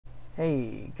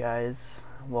Hey guys,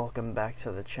 welcome back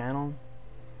to the channel.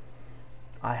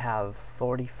 I have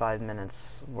 45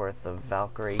 minutes worth of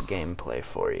Valkyrie gameplay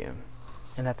for you.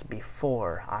 And that's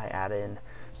before I add in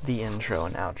the intro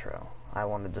and outro. I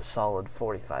wanted a solid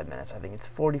 45 minutes. I think it's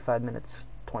 45 minutes,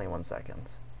 21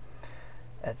 seconds.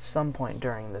 At some point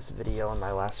during this video, in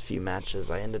my last few matches,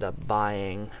 I ended up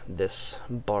buying this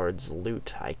Bard's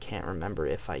loot. I can't remember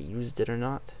if I used it or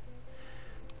not.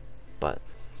 But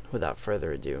without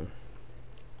further ado,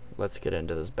 let's get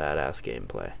into this badass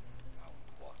gameplay.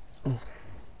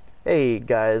 Hey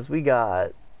guys, we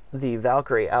got the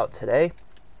Valkyrie out today.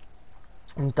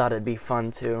 I thought it'd be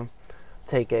fun to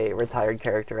take a retired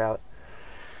character out.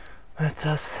 Let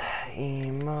us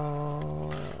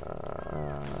emo.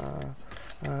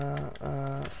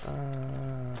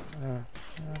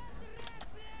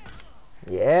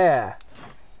 Yeah.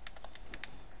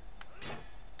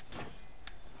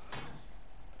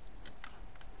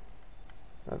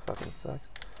 That fucking sucks.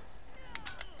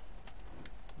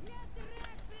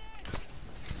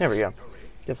 There we go.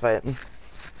 Good fight.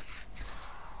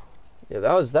 Yeah,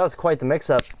 that was quite the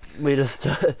mix-up we just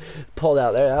pulled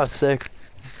out there. That was sick.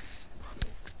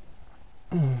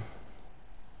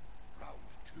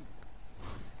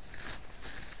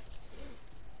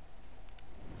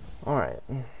 All right.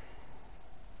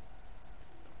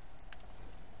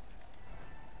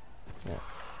 Yeah.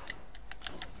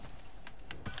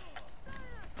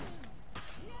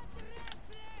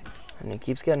 And he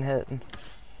keeps getting hit.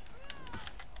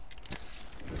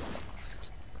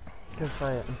 Good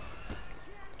fight.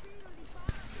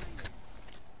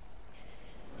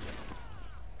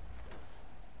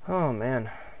 Oh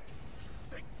man.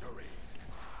 Victory.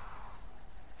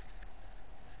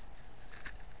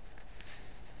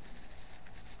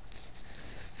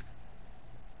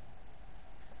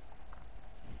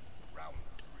 Round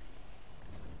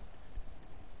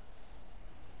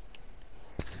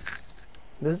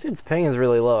 3. This dude's ping is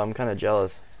really low. I'm kind of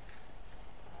jealous.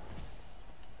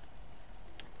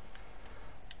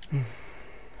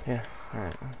 Yeah,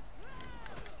 alright.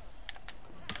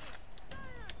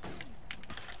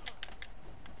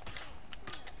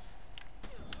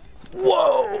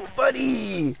 Whoa,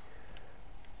 buddy!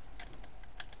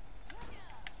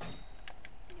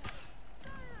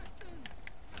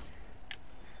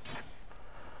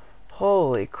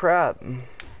 Holy crap.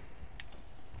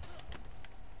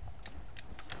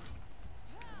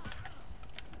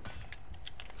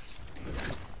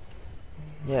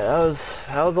 Yeah,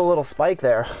 that was a little spike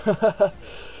there.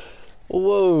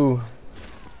 Whoa.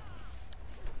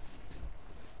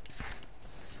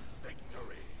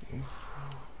 Victory.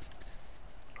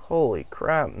 Holy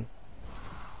crap.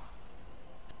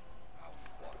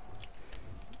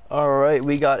 Alright,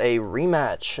 we got a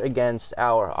rematch against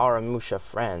our Aramusha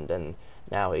friend, and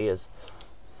now he is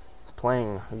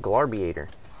playing Glarbiator.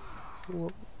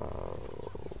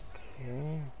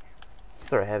 Okay. Let's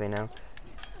throw a heavy now.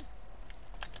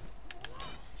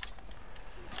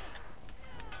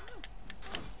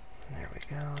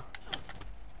 Go.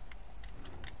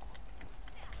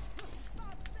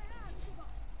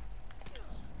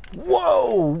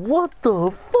 Whoa! What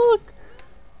the fuck?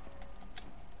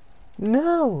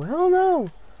 No! Hell no!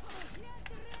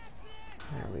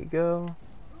 There we go.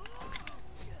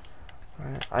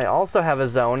 Alright. I also have a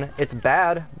zone. It's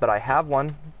bad, but I have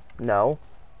one. No.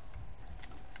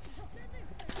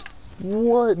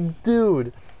 What,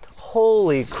 dude?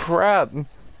 Holy crap.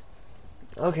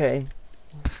 Okay.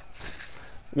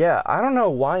 Yeah, I don't know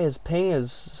why his ping is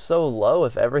so low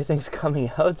if everything's coming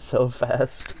out so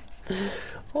fast.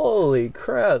 Holy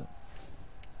crap.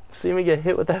 See me get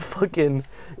hit with that fucking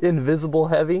invisible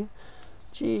heavy?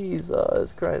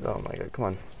 Jesus Christ. Oh my god, come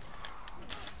on.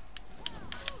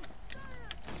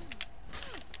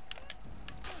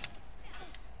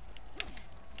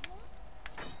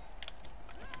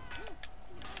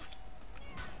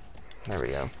 There we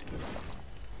go.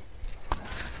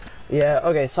 Yeah,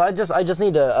 okay, so I just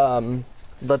need to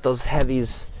let those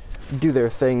heavies do their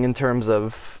thing in terms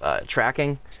of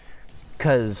tracking,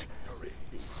 because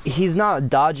he's not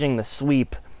dodging the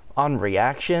sweep on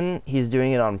reaction, he's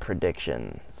doing it on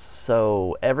prediction.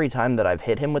 So every time that I've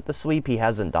hit him with the sweep, he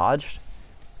hasn't dodged,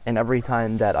 and every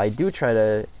time that I do try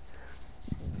to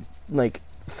like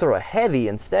throw a heavy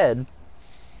instead,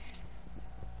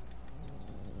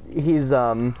 he's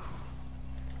yeah.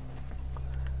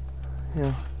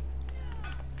 There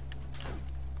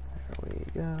we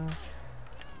go.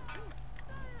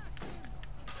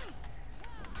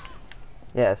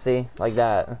 Yeah, see? Like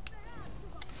that.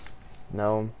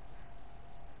 No.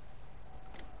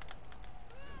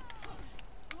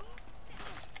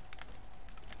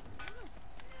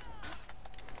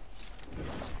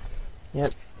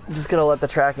 Yep, just gonna let the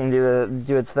tracking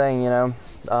do its thing, you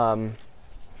know.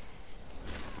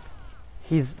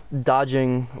 He's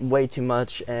dodging way too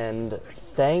much, and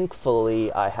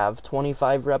thankfully I have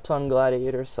 25 reps on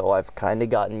Gladiator, so I've kind of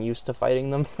gotten used to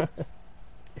fighting them.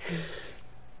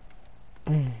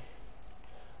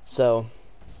 So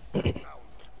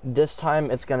this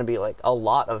time it's gonna be like a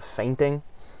lot of feinting,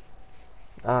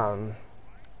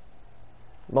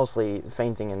 mostly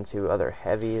feinting into other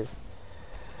heavies.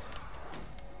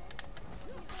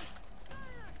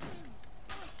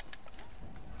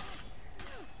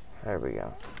 There we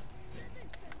go.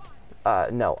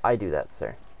 No, I do that,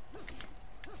 sir.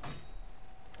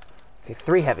 Okay,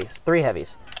 3 heavies, 3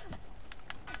 heavies.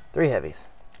 3 heavies.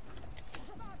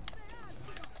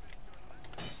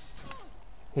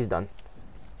 He's done.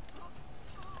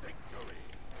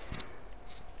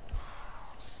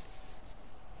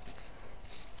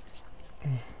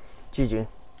 GG.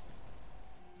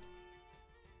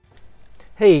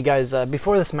 Hey guys,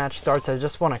 before this match starts, I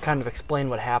just want to kind of explain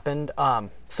what happened.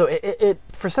 So it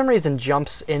for some reason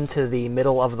jumps into the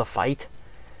middle of the fight.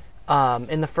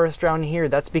 In the first round here,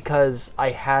 that's because I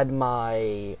had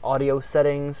my audio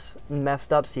settings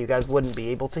messed up, so you guys wouldn't be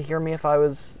able to hear me if I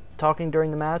was talking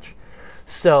during the match.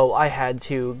 So I had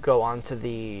to go onto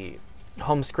the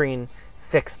home screen,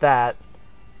 fix that,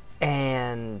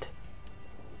 and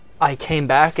I came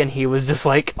back and he was just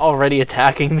like already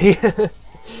attacking me.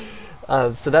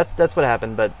 So that's what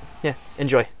happened, but yeah,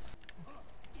 enjoy.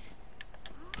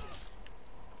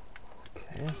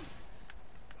 Okay.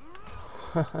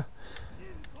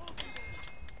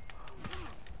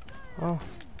 Oh.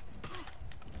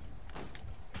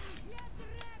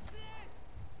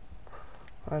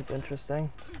 That's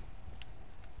interesting.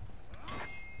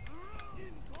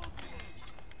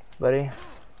 Buddy.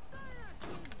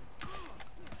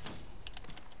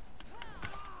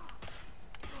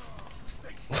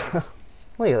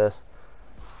 Look at this.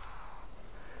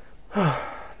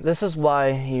 This is why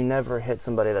you never hit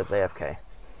somebody that's AFK.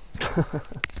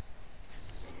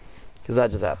 Because that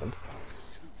just happened.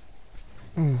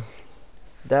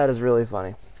 That is really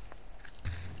funny.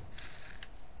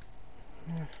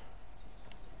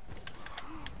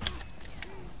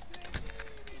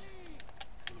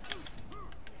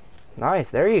 Nice,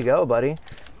 there you go, buddy.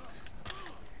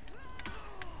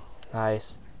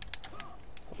 Nice.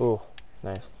 Ooh,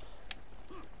 nice.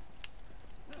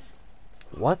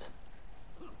 What?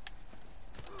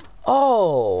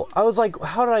 Oh, I was like,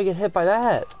 how did I get hit by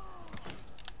that?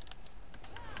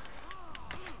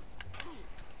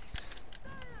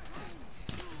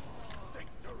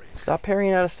 Stop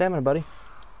parrying out of stamina, buddy.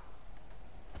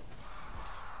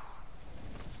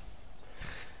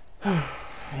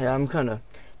 Yeah, I'm kind of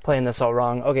playing this all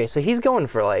wrong. Okay, so he's going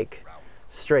for like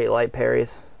straight light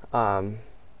parries.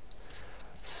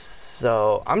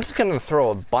 So I'm just gonna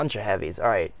throw a bunch of heavies. All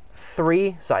right,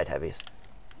 3 side heavies.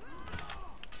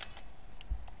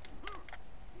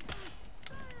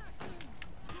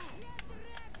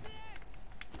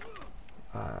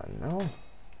 No.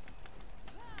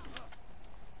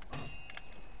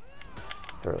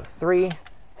 Throw 3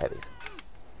 heavies.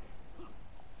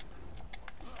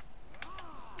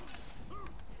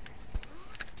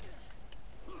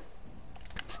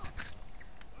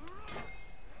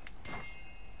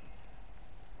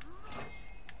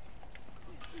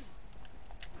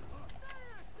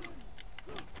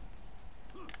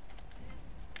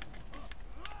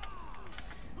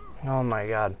 Oh my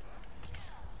god.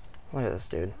 Look at this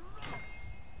dude.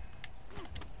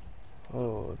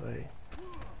 Oh, buddy.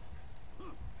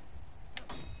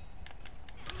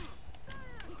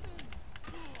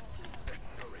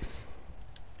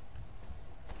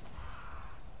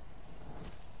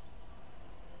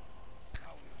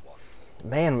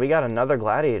 Man, we got another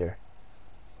gladiator.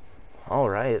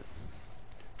 Alright.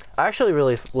 I actually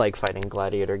really like fighting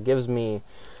gladiator. It gives me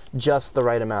just the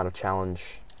right amount of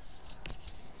challenge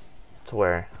to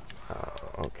where...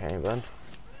 okay, bud.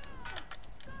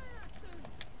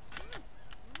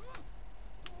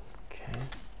 Okay.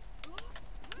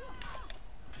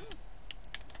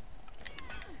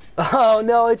 Oh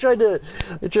no, I tried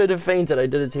to feint it. I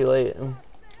did it too late.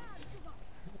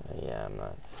 Yeah, I'm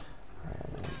not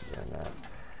doing that.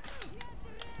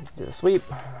 Let's do the sweep.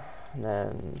 And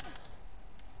then...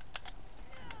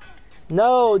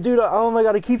 No, dude, oh my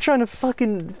god, I keep trying to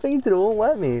fucking feint it. It won't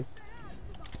let me.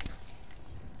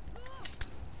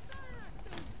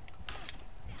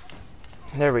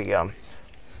 There we go.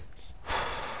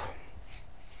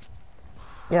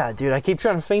 Yeah, dude, I keep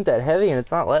trying to feint that heavy and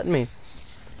it's not letting me.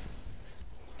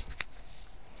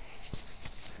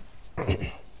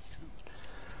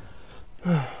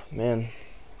 Man.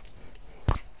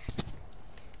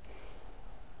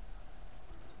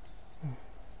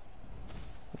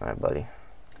 Alright, buddy.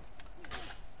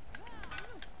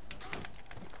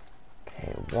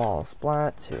 Okay, wall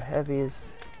splat, 2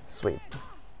 heavies. Sweet.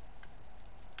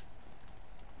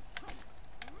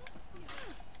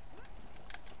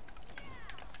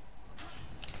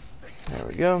 There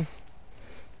we go.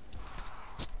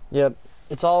 Yep,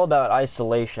 it's all about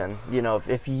isolation. You know,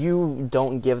 if you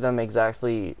don't give them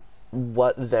exactly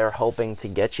what they're hoping to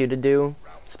get you to do,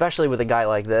 especially with a guy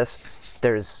like this,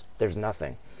 there's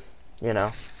nothing. You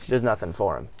know, there's nothing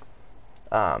for him.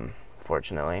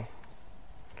 Fortunately.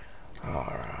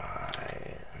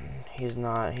 Alright. He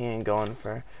ain't going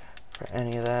for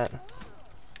any of that.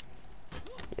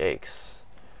 Yikes.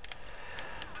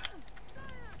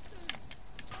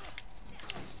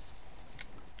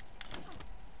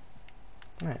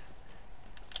 Nice.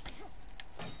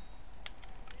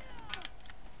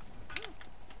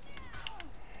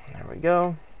 There we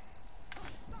go.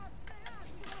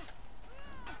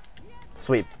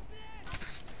 Sweet.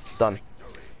 Done.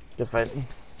 Good fight.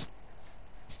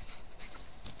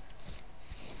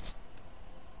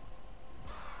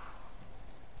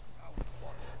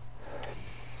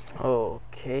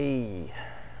 Okay.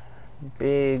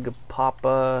 Big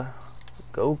Papa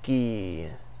Goki.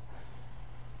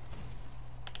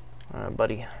 Alright,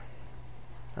 buddy.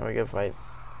 Now we go fight.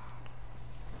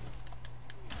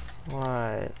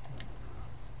 What?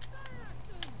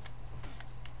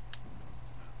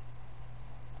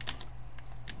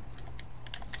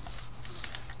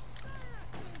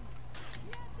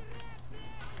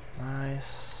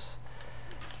 Nice.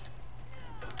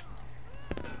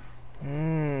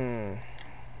 Ain't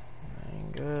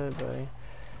good, buddy.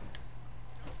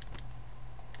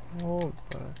 Oh,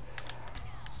 buddy.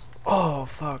 Oh,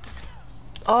 fuck.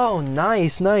 Oh,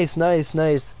 nice.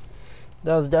 That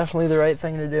was definitely the right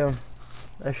thing to do.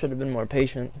 I should have been more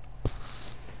patient.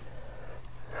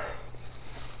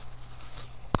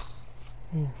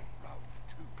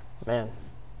 Man.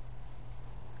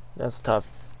 That's tough.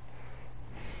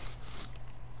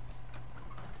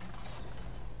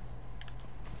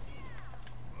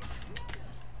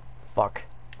 Fuck.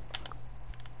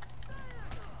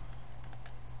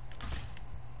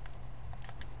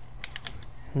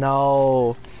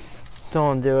 No.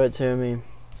 Don't do it to me.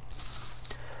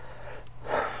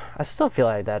 I still feel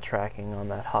like that tracking on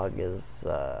that hug is,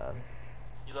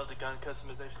 You love the gun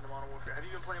customization in Modern Warfare. Have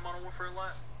you been playing Modern Warfare a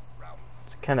lot?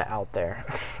 it's kind of out there.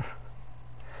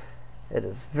 It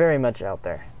is very much out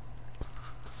there.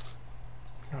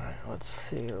 Alright, let's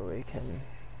see what we can...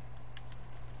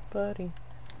 Buddy.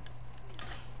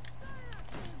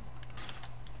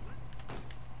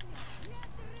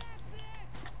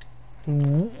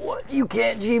 What? You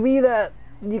can't GB that!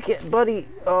 You can't, buddy!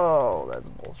 Oh, that's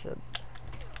bullshit.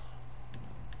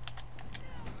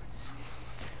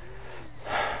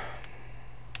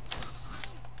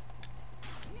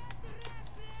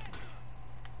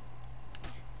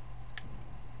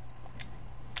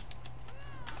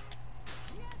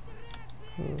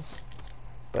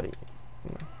 Buddy.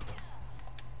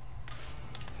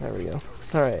 There we go.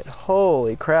 Alright,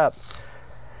 holy crap.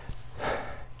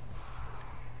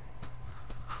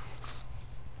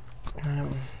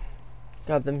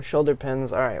 Got them shoulder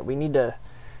pins. Alright, we need to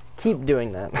keep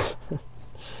doing that.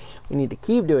 We need to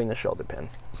keep doing the shoulder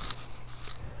pins.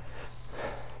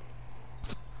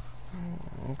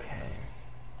 Okay.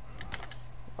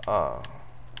 Oh.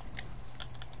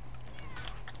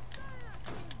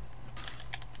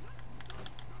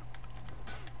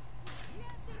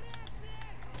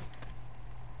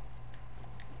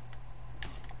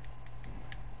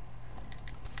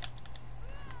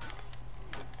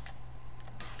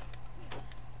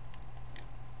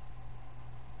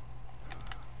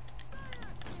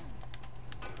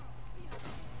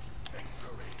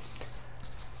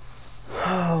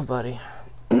 Oh, buddy.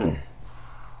 All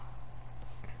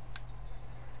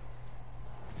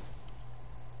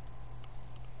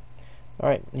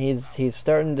right, he's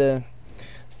starting to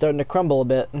crumble a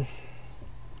bit.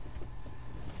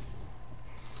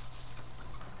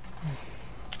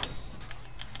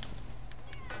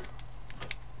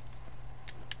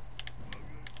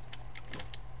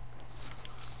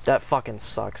 That fucking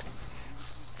sucks.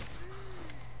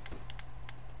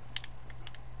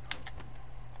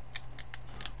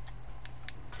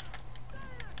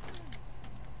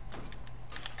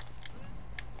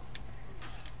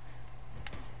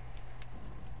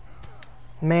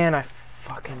 Man, I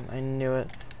knew it.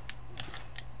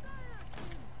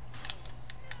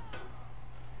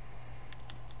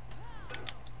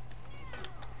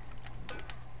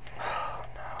 Oh,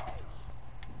 no.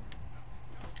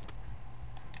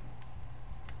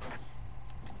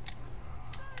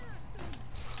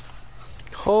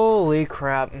 Holy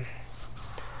crap.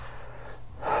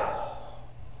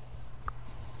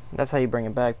 That's how you bring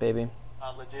it back, baby.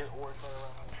 Legit or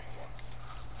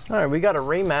Alright, we got a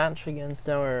rematch against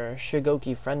our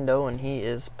Shigoki friendo, and he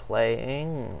is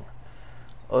playing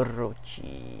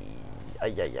Orochi.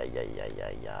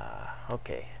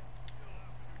 Okay.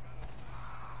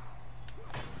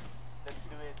 let's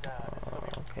do it.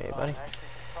 Okay, buddy. Actually,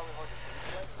 it's probably hard to do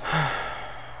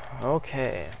that.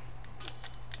 Okay.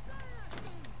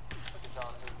 Look at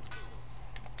John.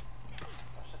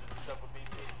 I should have stuck with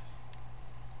BP.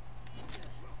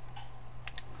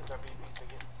 Because our BPs are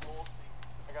getting saucy.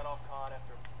 I got off COD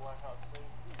after Black Ops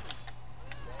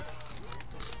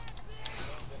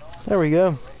 2. There we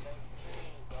go.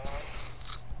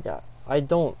 Yeah, I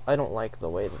don't like the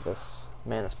way that this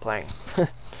man is playing.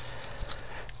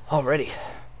 Already.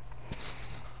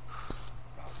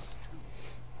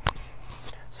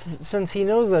 Since he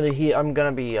knows that I'm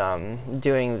gonna be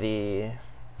doing the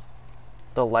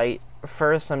light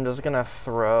first, I'm just gonna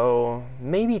throw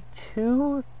maybe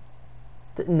two.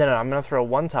 No, I'm gonna throw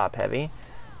one top heavy,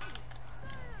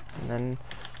 and then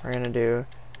we're gonna do.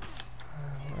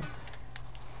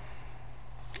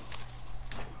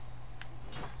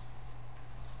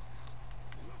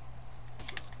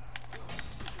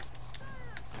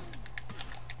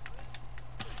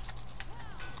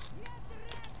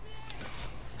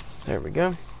 There we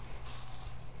go.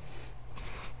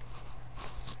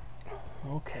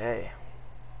 Okay.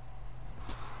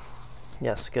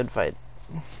 Yes, good fight.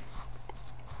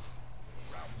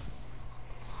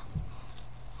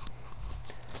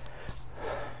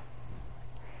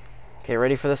 Okay,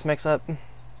 ready for this mix-up?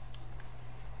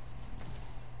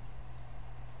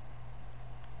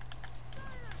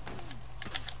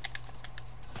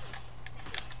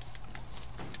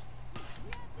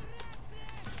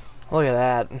 Look at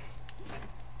that.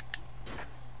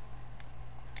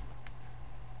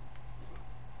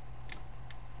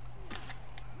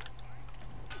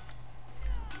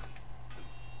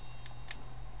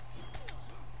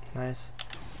 Nice.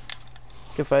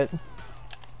 Good fight.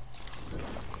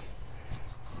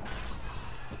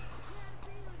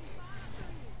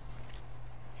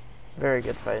 Very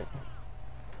good fight.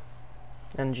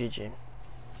 And GG.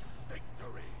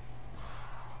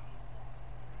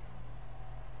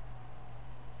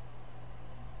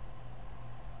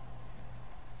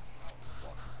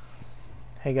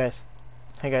 Hey guys.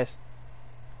 Hey guys.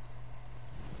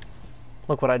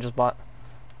 Look what I just bought.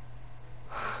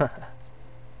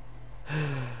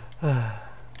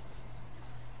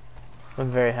 I'm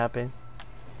very happy.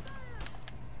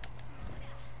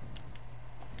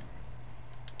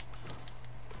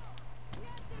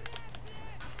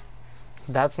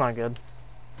 That's not good.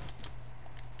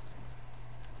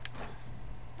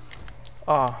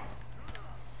 Oh.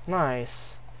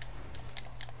 Nice.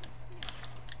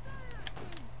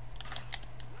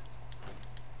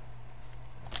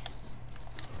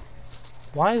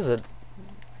 Why is it?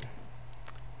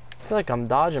 I feel like I'm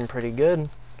dodging pretty good.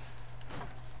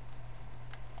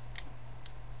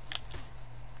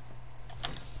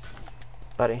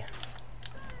 Buddy.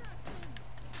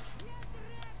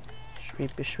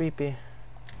 Sweepy, sweepy.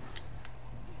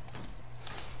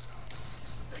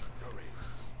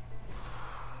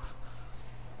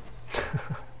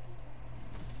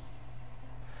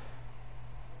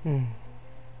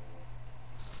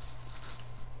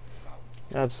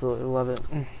 Absolutely love it.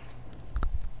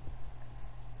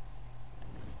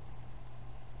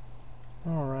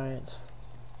 All right.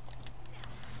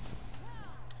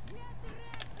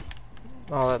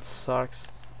 Oh, that sucks.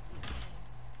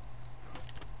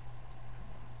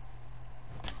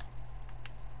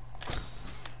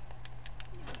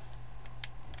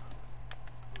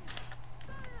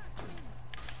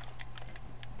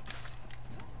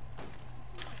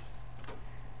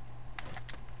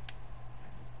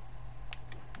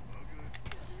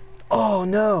 Oh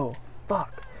no!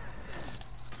 Fuck.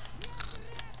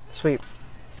 Sweet.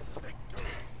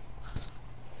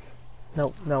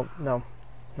 No, no, no,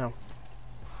 no.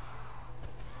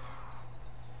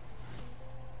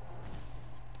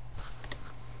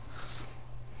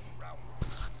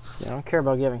 Yeah, I don't care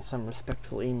about giving some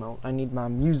respectful emote. I need my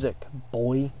music,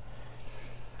 boy.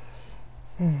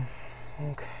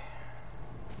 Okay.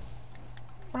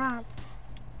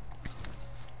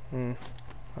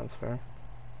 That's fair.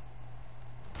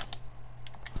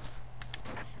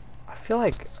 I feel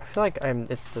like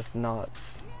it's just not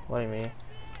letting me.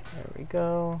 There we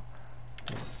go.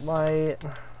 Light.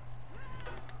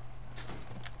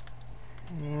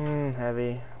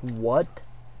 Heavy. What?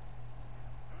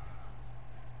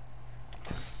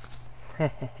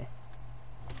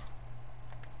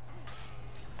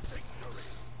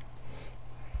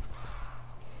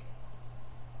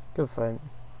 Good fight.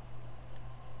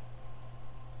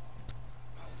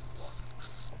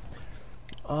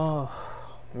 Oh,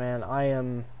 man, I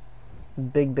am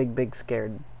big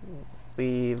scared.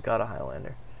 We've got a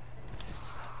Highlander.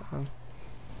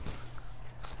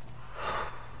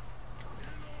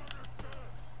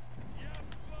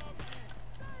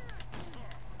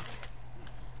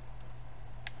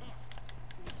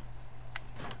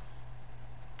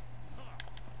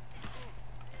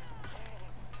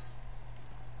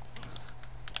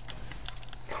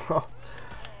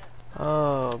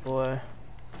 Oh boy.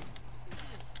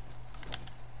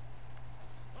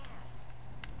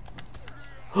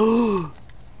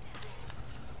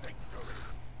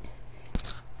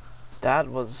 That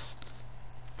was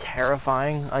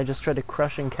terrifying. I just tried to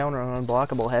crush and counter on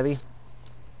unblockable heavy.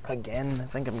 Again, I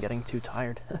think I'm getting too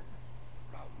tired.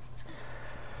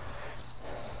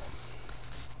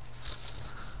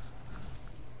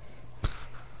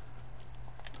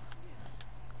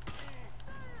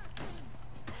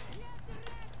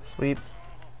 Sweep.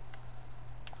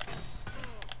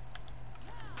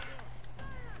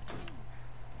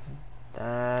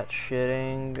 That shit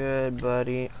ain't good,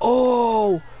 buddy.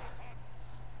 Oh!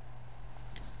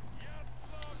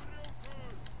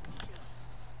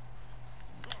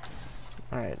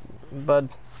 Alright, bud.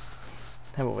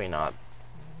 How about we not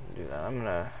do that? I'm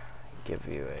gonna give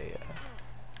you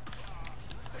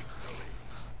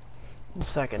a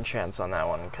second chance on that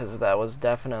one, because that was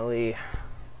definitely...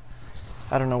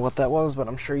 I don't know what that was, but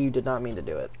I'm sure you did not mean to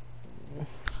do it.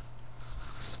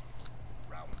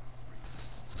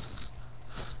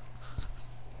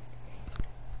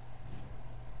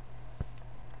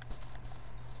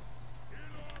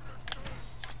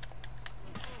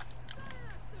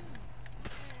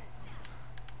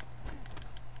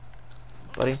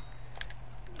 Buddy.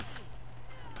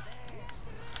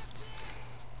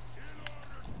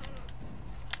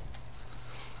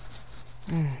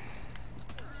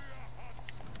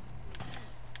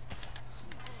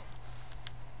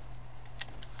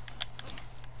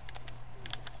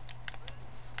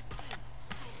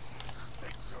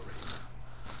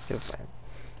 Good fight.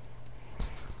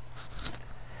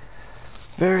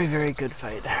 Very good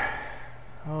fight.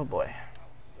 Oh boy.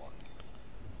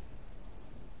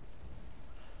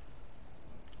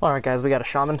 Alright guys, we got a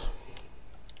shaman.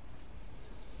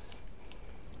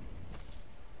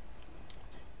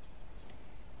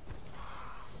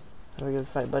 Have a good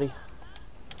fight, buddy.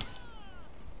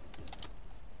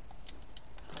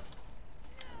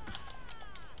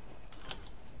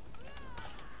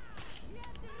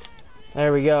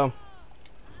 There we go.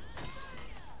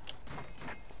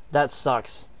 That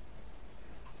sucks.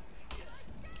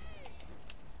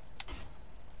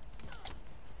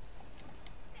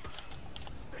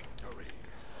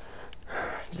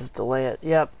 Just delay it.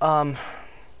 Yep, I'm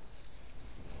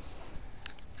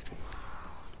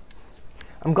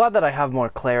glad that I have more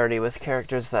clarity with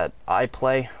characters that I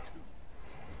play.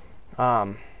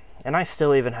 And I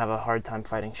still even have a hard time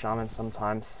fighting shaman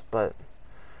sometimes, but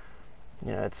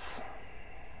you know, it's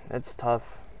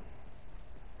tough.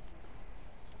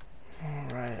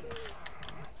 All right.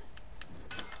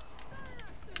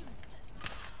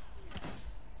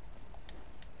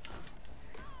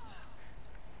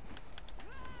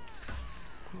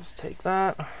 Let's take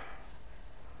that.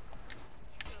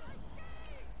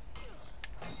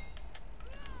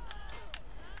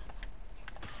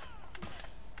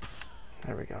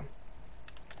 There we go.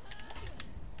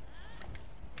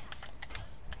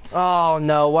 Oh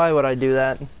no, why would I do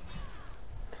that?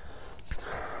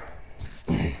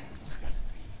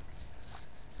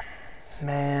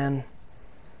 Man,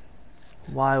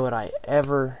 why would I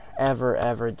ever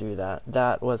do that?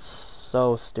 That was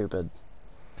so stupid.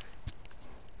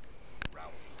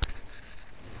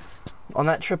 On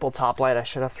that triple top light, I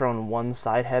should have thrown one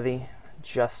side heavy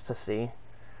just to see.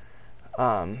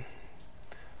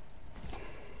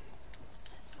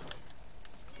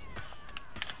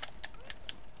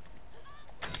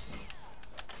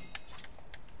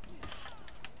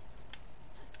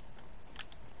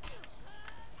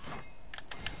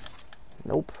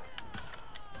 Nope.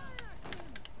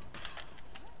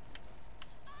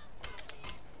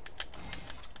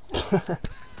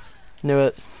 Knew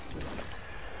it.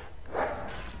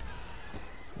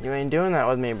 You ain't doing that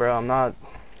with me, bro.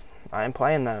 I ain't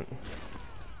playing that.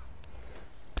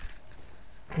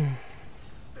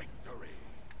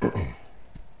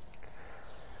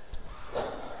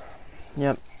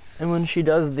 Yep. And when she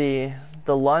does the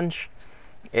lunge,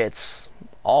 it's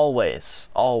always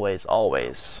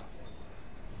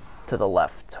to the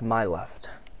left, to my left.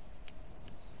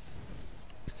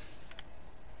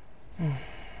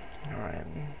 Alright.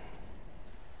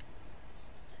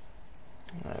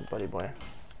 Alright, buddy boy.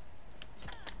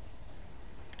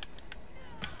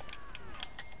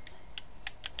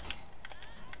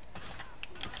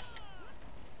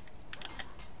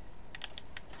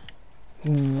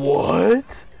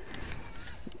 What?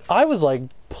 I was like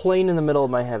plain in the middle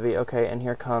of my heavy. Okay, and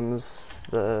here comes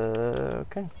the...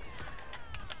 Okay.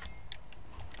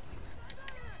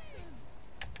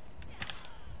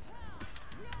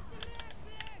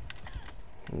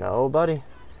 No, buddy.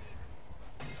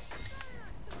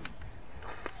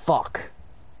 Fuck.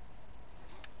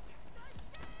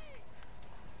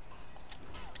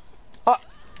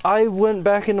 I went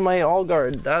back into my all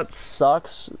guard. That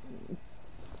sucks.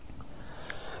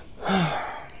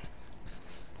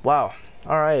 Wow.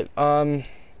 Alright, okay,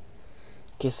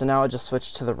 so now I just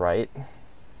switch to the right.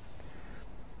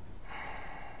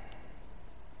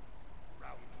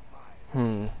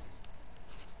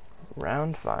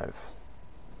 Round 5.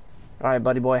 Alright,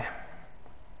 buddy boy.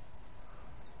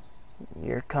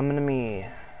 You're coming to me.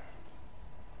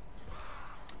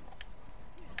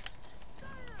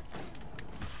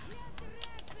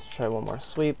 Let's try one more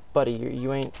sweep. Buddy,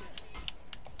 you ain't...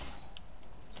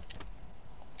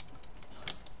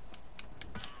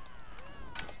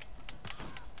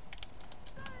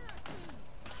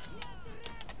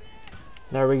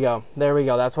 There we go. There we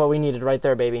go. That's what we needed right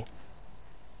there, baby.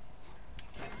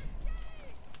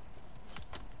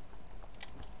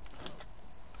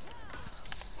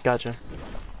 Gotcha.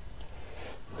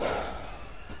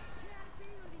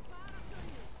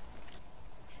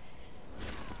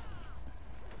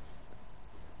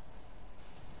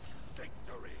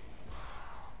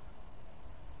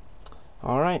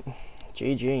 Alright.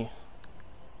 GG.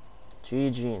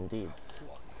 GG indeed.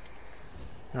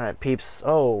 Alright, peeps.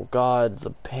 Oh god,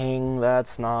 the ping.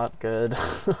 That's not good.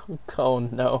 Oh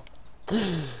no.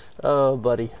 Oh,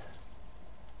 buddy.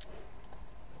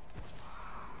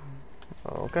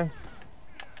 Okay.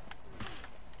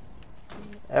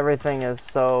 Everything is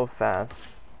so fast.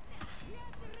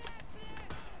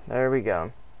 There we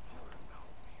go.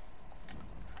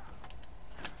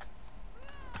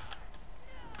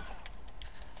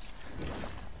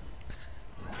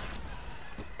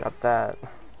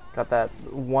 Got that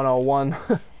 101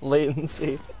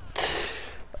 latency.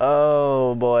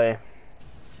 Oh boy.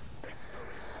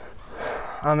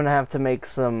 I'm gonna have to make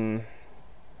some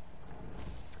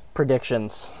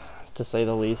predictions, to say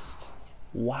the least.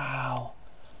 Wow.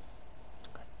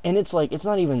 And it's like, it's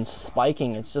not even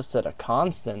spiking, it's just at a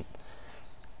constant.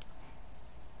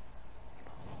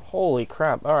 Holy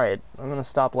crap. Alright, I'm gonna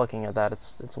stop looking at that.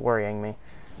 It's worrying me.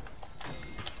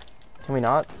 Can we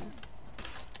not?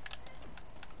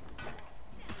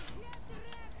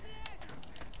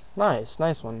 Nice,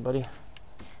 nice one, buddy.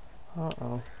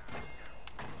 Uh-oh.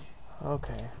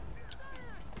 Okay.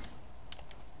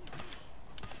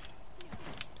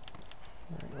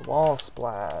 Wall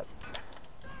splat.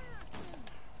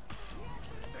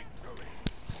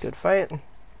 Good fight.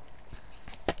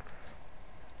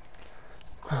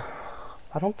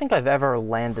 I don't think I've ever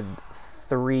landed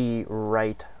 3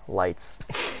 right lights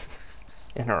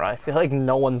in a row. I feel like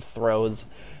no one throws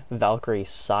Valkyrie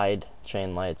side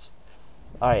chain lights.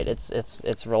 Alright,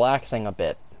 it's relaxing a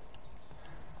bit.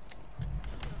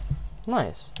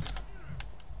 Nice.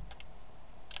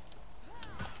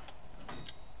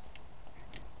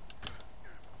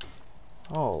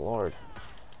 Oh lord.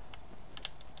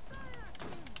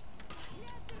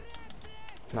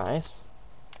 Nice.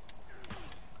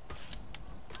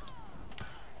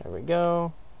 There we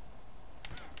go.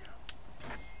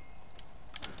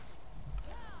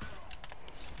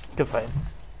 Good fight.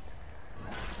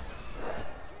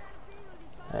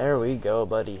 There we go,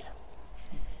 buddy.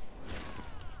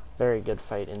 Very good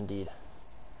fight indeed.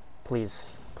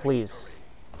 Please, please,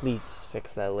 please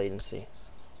fix that latency.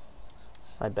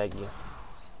 I beg you.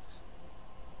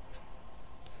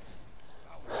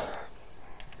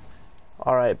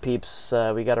 Alright, peeps,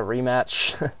 we got a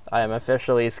rematch. I am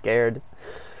officially scared.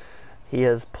 He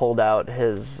has pulled out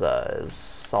his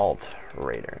Salt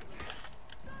Raider.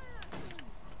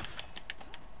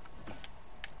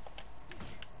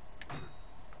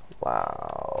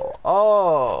 Wow.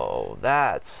 Oh,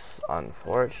 that's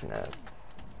unfortunate.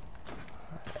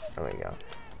 There we go.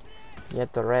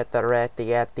 Yet the rat,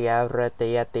 yeah.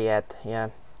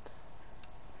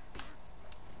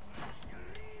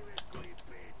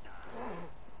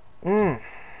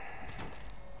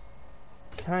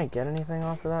 Can I get anything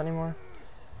off of that anymore?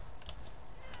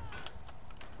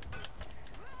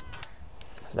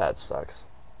 That sucks.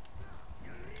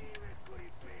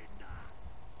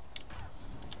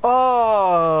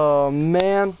 Oh,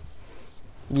 man.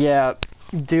 Yeah,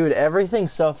 dude,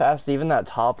 everything's so fast, even that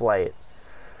top light.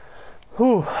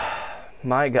 Whew.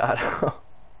 My God.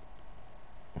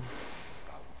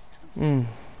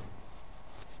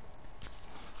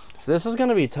 So this is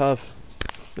gonna be tough.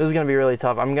 This is gonna be really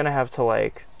tough. I'm gonna have to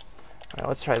like... Alright,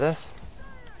 let's try this.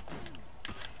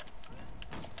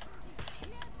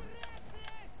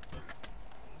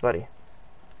 Buddy.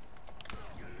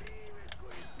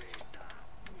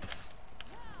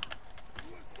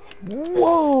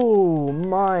 Whoa!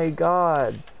 My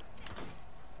God.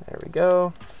 There we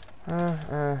go.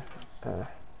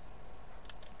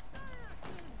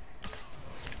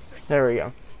 There we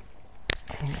go.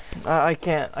 I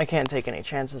can't take any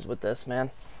chances with this,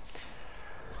 man.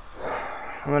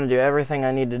 I'm gonna do everything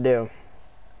I need to do.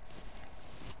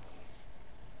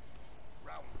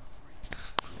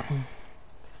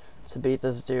 To beat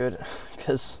this dude,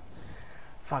 because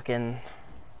fucking...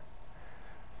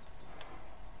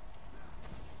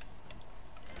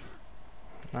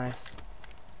 Nice.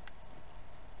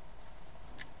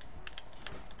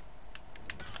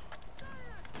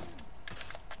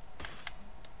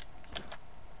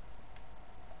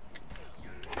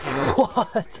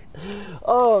 What?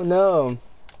 Oh no.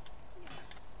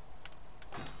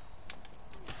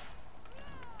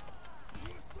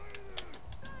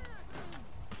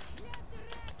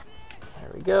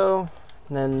 There we go.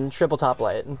 And then triple top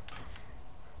light.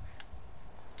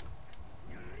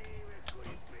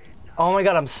 Oh my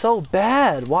God, I'm so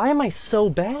bad. Why am I so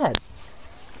bad?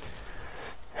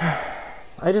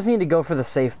 I just need to go for the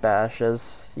safe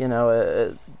bashes. You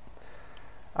know,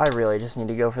 I really just need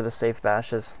to go for the safe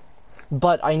bashes.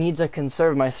 But I need to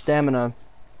conserve my stamina.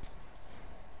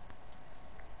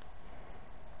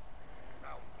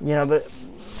 You know, but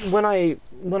when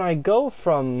I go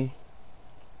from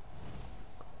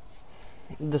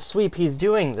the sweep, he's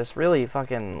doing this really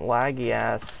fucking laggy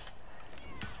ass.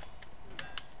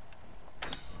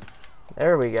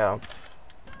 There we go.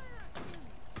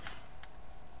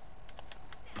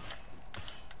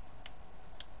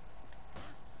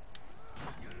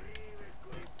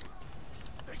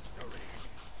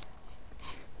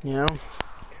 You know,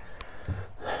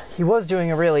 he was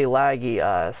doing a really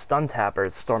laggy stun tapper,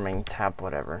 storming tap,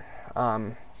 whatever.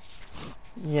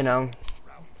 You know,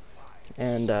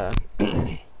 and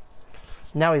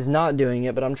now he's not doing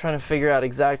it, but I'm trying to figure out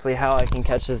exactly how I can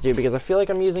catch this dude because I feel like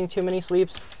I'm using too many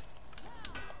sweeps.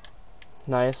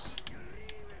 Nice.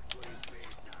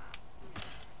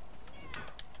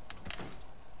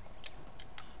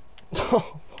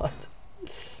 Oh, what?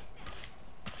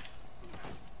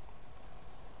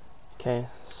 Okay,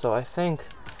 so I think...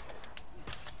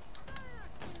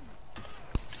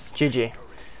 GG.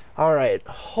 Alright,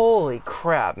 holy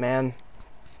crap, man.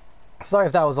 Sorry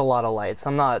if that was a lot of lights.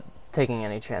 I'm not taking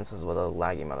any chances with a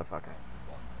laggy motherfucker.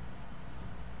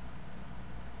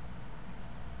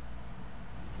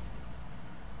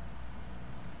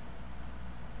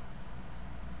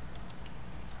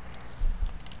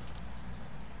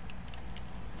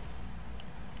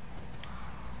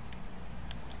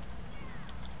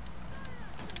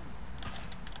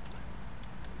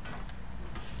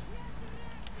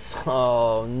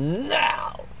 Oh,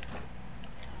 no!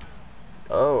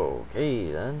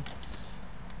 Okay, then.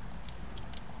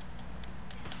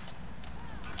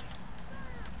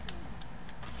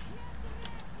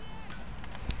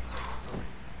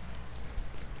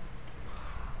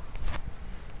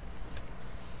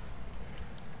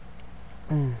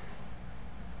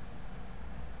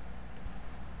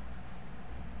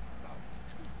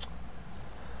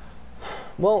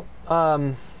 Well,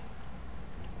 I'll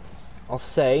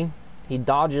say he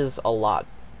dodges a lot.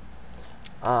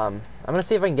 I'm gonna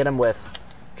see if I can get him with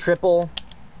triple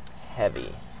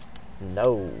heavy.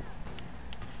 No.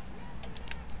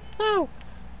 No.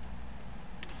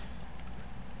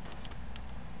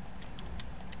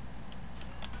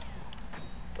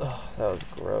 Oh, that was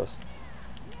gross.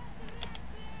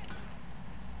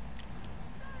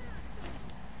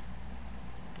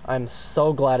 I'm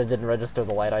so glad it didn't register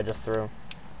the light I just threw.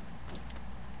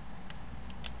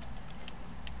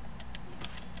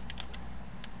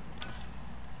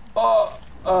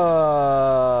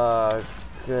 Oh,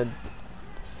 good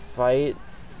fight.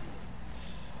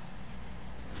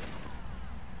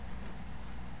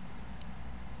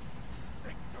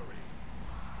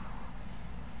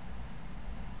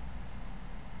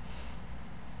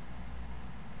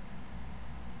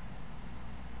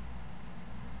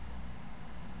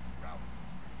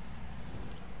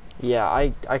 Yeah,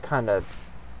 I kind of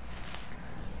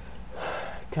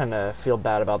feel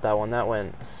bad about that one. That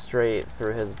went straight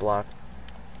through his block.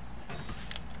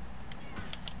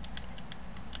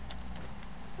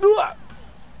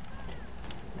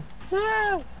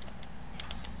 No!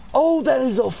 Oh, that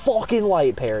is a fucking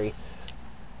light parry.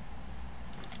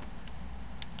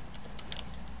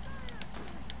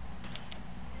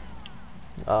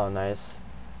 Oh, nice.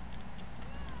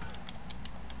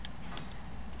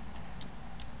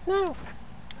 No.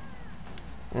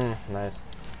 Nice.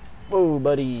 Whoa,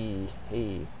 buddy.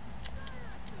 Hey.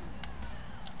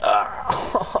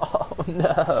 Oh,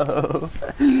 no.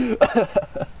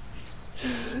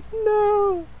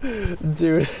 No.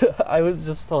 Dude, I was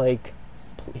just like,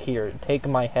 here, take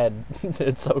my head.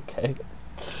 It's okay.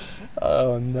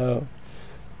 Oh, no.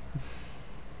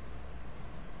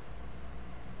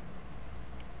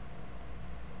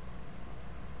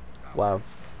 Wow.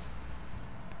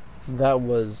 That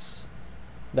was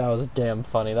damn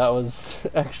funny. That was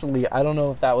actually, I don't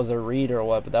know if that was a read or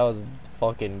what, but that was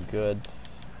fucking good.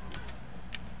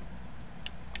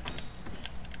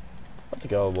 Let's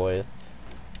go, boys.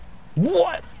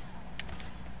 What?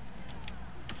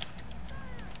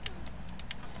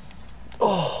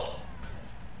 Oh.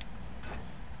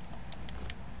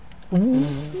 Why?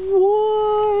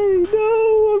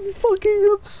 No, I'm fucking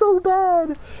up so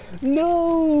bad.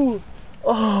 No.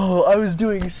 Oh, I was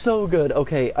doing so good.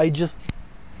 Okay, I just...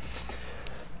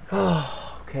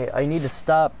 okay, I need to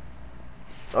stop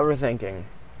overthinking.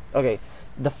 Okay,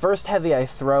 the first heavy I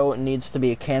throw needs to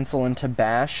be a cancel into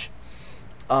bash.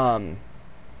 And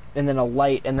then a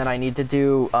light, and then I need to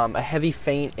do a heavy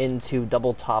feint into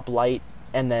double top light,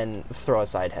 and then throw a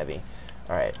side heavy.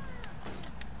 Alright.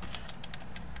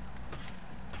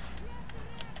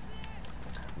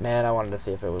 Man, I wanted to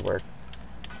see if it would work.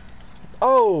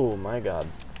 Oh my god.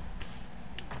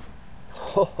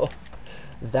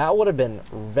 That would have been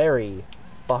very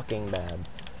fucking bad.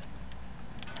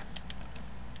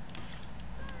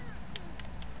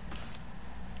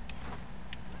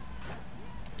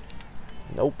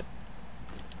 Nope.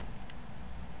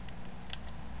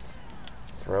 Let's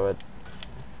throw it.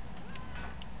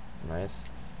 Nice.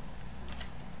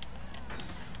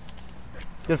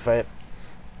 Good fight.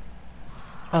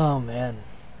 Oh man.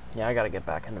 Yeah, I gotta get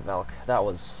back into Valk. That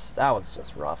was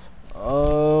just rough.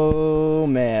 Oh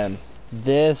man.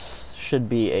 This should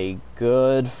be a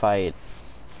good fight.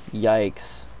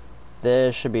 Yikes.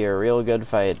 This should be a real good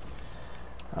fight.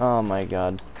 Oh my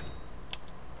god.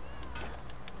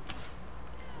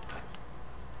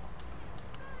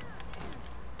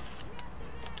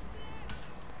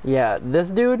 Yeah,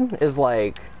 this dude is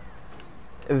like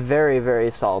very,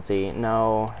 very salty.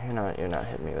 No, you're not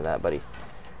hitting me with that, buddy.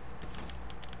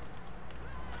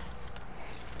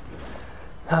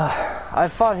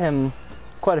 I've fought him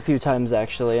quite a few times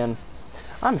actually, and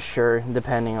I'm sure,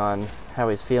 depending on how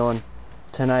he's feeling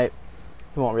tonight,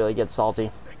 he won't really get salty.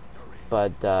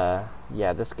 But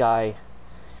yeah, this guy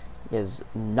is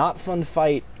not fun to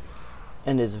fight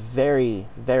and is very,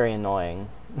 very annoying.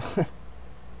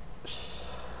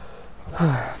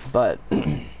 But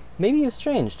maybe he's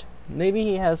changed. Maybe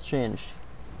he has changed.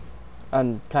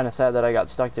 I'm kind of sad that I got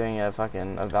stuck doing a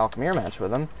Valkyrie match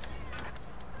with him.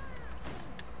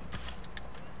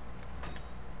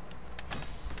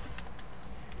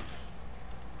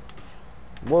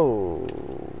 Whoa.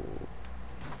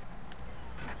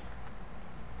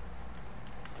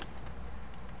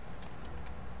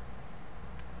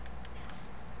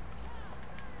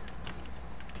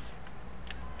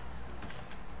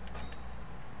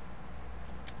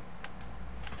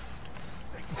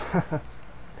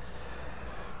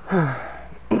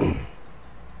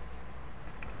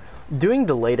 Doing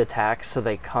delayed attacks so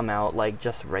they come out like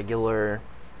just regular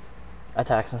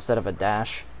attacks instead of a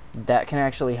dash, that can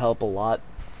actually help a lot.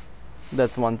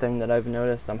 That's one thing that I've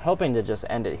noticed. I'm hoping to just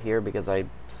end it here because I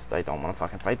don't want to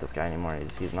fucking fight this guy anymore.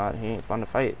 He ain't fun to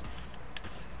fight.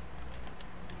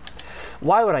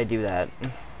 Why would I do that?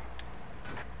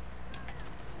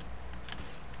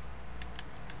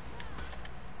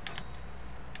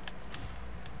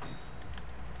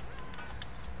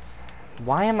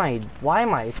 Why am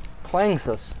I playing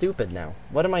so stupid now?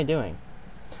 What am I doing?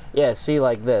 Yeah, see,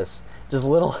 like this. Just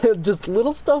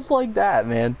little stuff like that,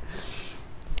 man.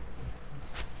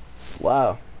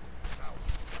 Wow.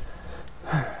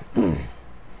 If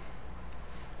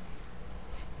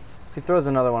he throws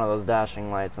another one of those dashing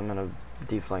lights, I'm gonna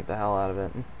deflank the hell out of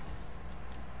it.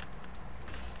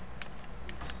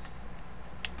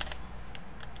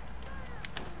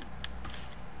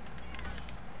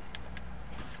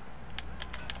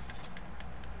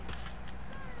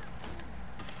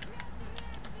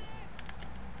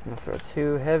 I'm gonna throw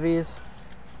 2 heavies.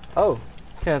 Oh,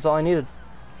 okay, that's all I needed.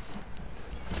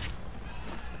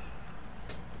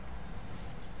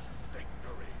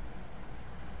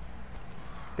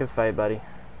 Good fight, buddy.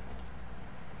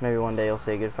 Maybe one day you'll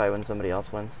say good fight when somebody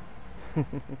else wins.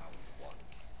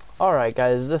 Alright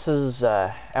guys, this is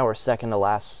our second to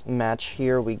last match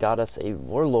here. We got us a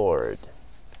Warlord.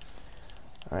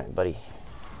 Alright, buddy.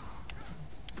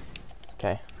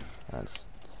 Okay, that's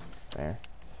fair.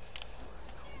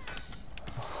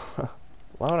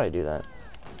 Why would I do that?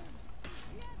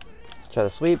 Try to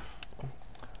sweep.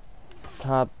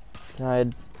 Top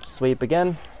side sweep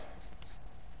again.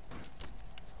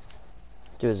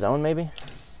 Do a zone maybe?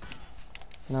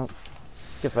 No.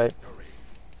 Good fight.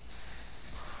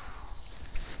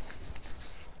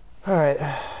 Alright.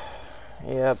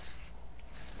 Yep.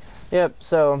 Yep,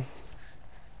 so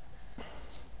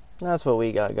that's what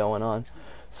we got going on.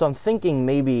 So I'm thinking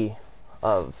maybe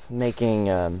of making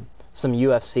some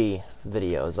UFC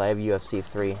videos. I have UFC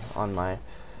 3 on my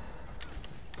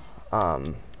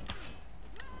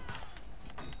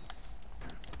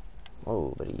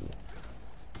whoa, buddy.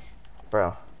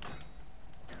 Bro.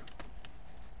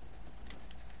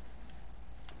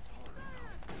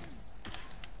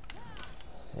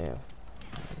 Yeah.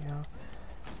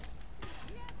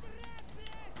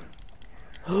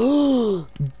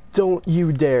 Don't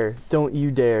you dare. Don't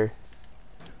you dare.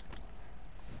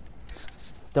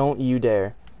 Don't you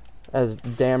dare. That's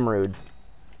damn rude.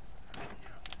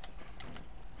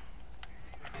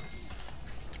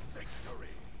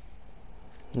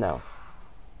 No.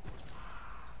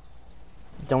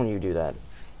 Don't you do that.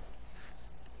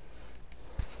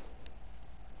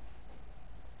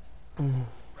 Man,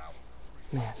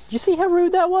 did you see how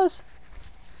rude that was?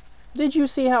 Did you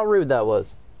see how rude that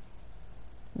was?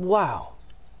 Wow.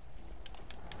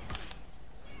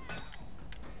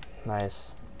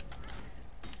 Nice.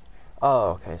 Oh,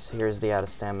 okay, so here's the out of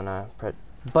stamina.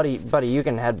 Buddy, you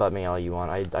can headbutt me all you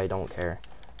want. I don't care.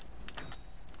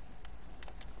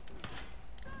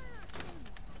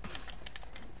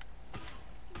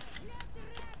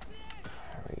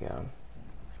 There we go.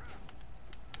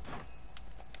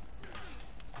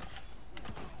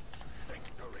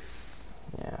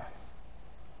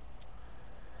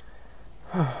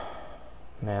 Yeah.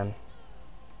 Man.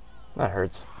 That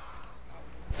hurts.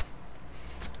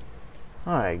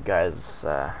 Alright guys,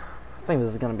 I think this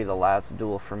is going to be the last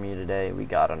duel for me today. We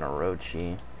got an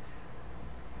Orochi.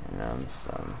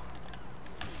 So...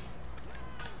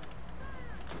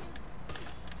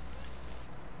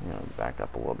 back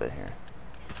up a little bit here.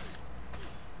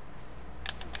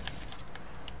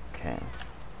 Okay.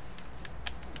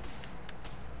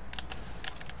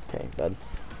 Okay, bud.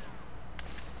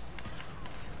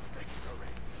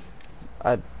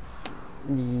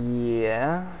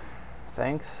 Yeah,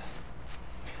 thanks.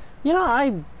 You know,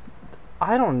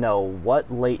 I don't know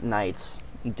what late nights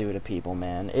do to people,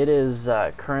 man. It is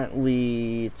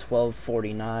currently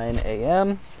 12:49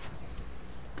 a.m.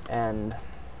 and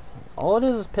all it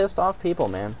is pissed off people,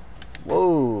 man.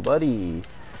 Whoa, buddy.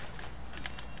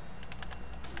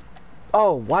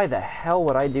 Oh, why the hell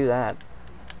would I do that?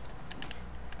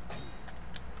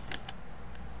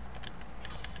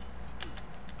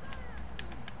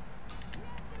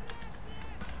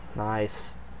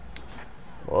 Nice.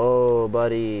 Whoa,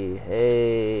 buddy.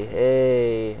 Hey,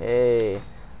 hey, hey,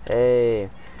 hey.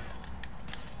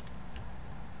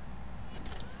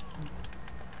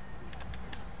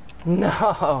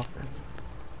 No.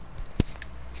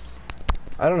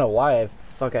 I don't know why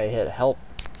I hit help.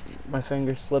 My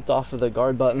finger slipped off of the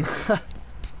guard button.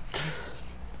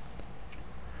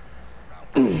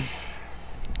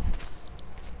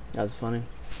 That's funny.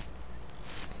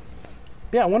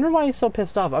 Yeah, I wonder why he's so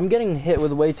pissed off. I'm getting hit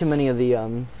with way too many of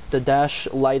the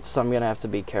dash lights, so I'm gonna have to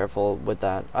be careful with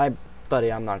that.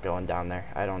 Buddy, I'm not going down there.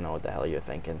 I don't know what the hell you're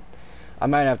thinking. I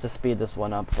might have to speed this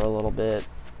one up for a little bit,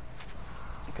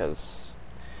 because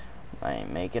I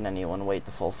ain't making anyone wait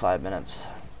the full 5 minutes.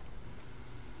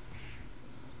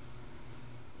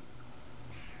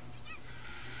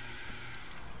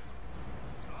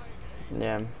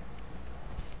 Yeah.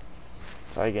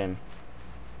 Tie game.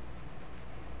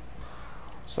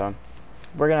 So,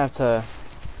 we're gonna have to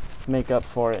make up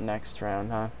for it next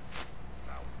round, huh?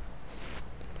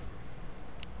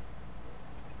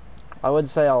 I would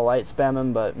say I'll light spam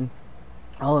him, but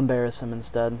I'll embarrass him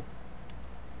instead.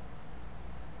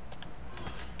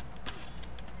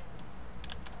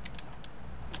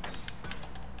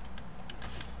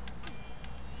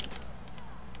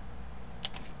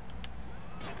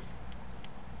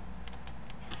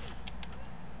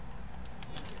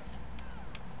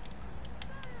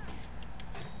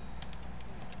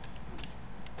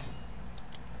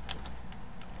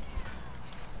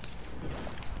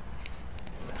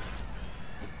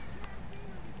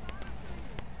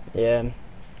 Yeah.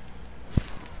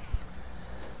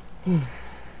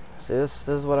 See, this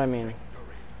is what I mean.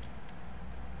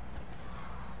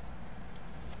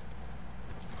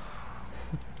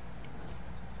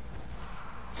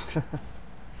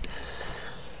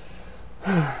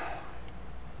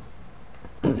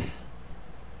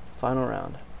 Final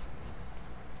round.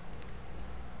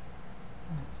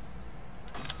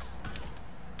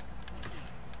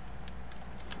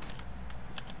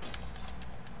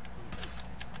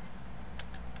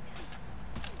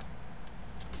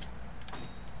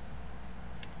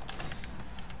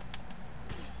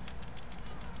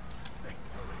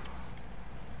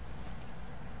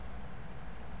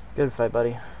 Good fight,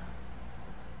 buddy.